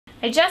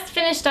I just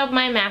finished up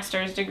my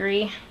master's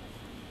degree.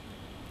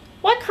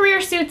 What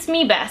career suits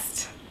me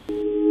best?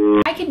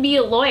 I could be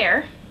a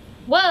lawyer.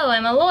 Whoa,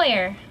 I'm a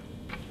lawyer.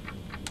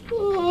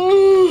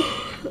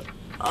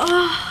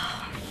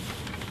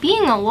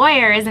 Being a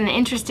lawyer isn't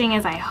interesting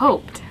as I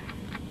hoped.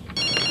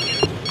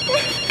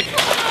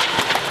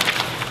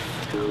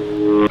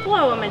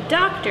 Whoa, I'm a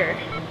doctor.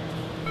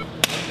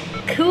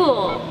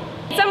 Cool.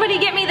 Somebody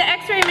get me the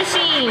x-ray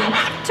machine.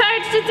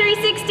 Charge to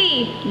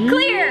 360.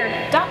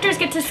 Clear. Doctors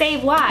get to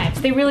save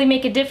lives. They really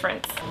make a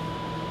difference.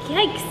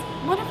 Yikes,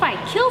 what if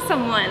I kill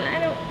someone?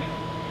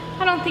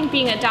 I don't think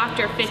being a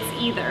doctor fits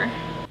either.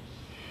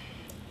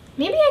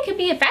 Maybe I could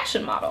be a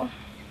fashion model.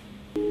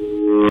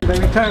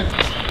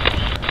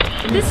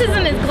 This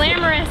isn't as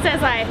glamorous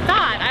as I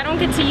thought. I don't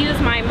get to use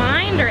my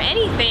mind or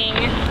anything.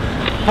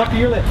 Pucker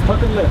your lips,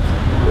 pucker the lips.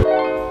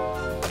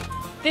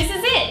 This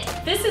is it.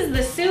 This is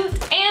the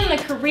suit and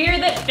the career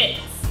that fits.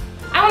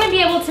 I want to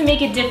be able to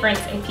make a difference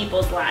in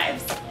people's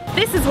lives.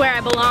 This is where I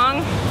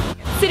belong.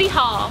 City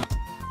Hall.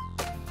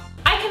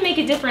 I can make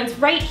a difference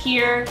right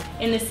here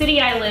in the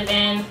city I live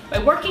in by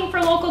working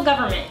for local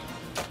government.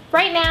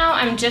 Right now,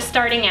 I'm just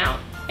starting out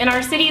in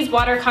our city's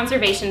water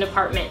conservation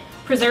department,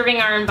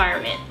 preserving our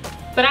environment.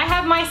 But I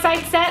have my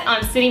sights set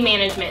on city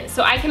management,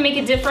 so I can make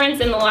a difference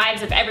in the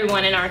lives of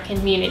everyone in our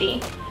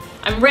community.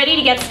 I'm ready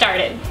to get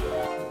started.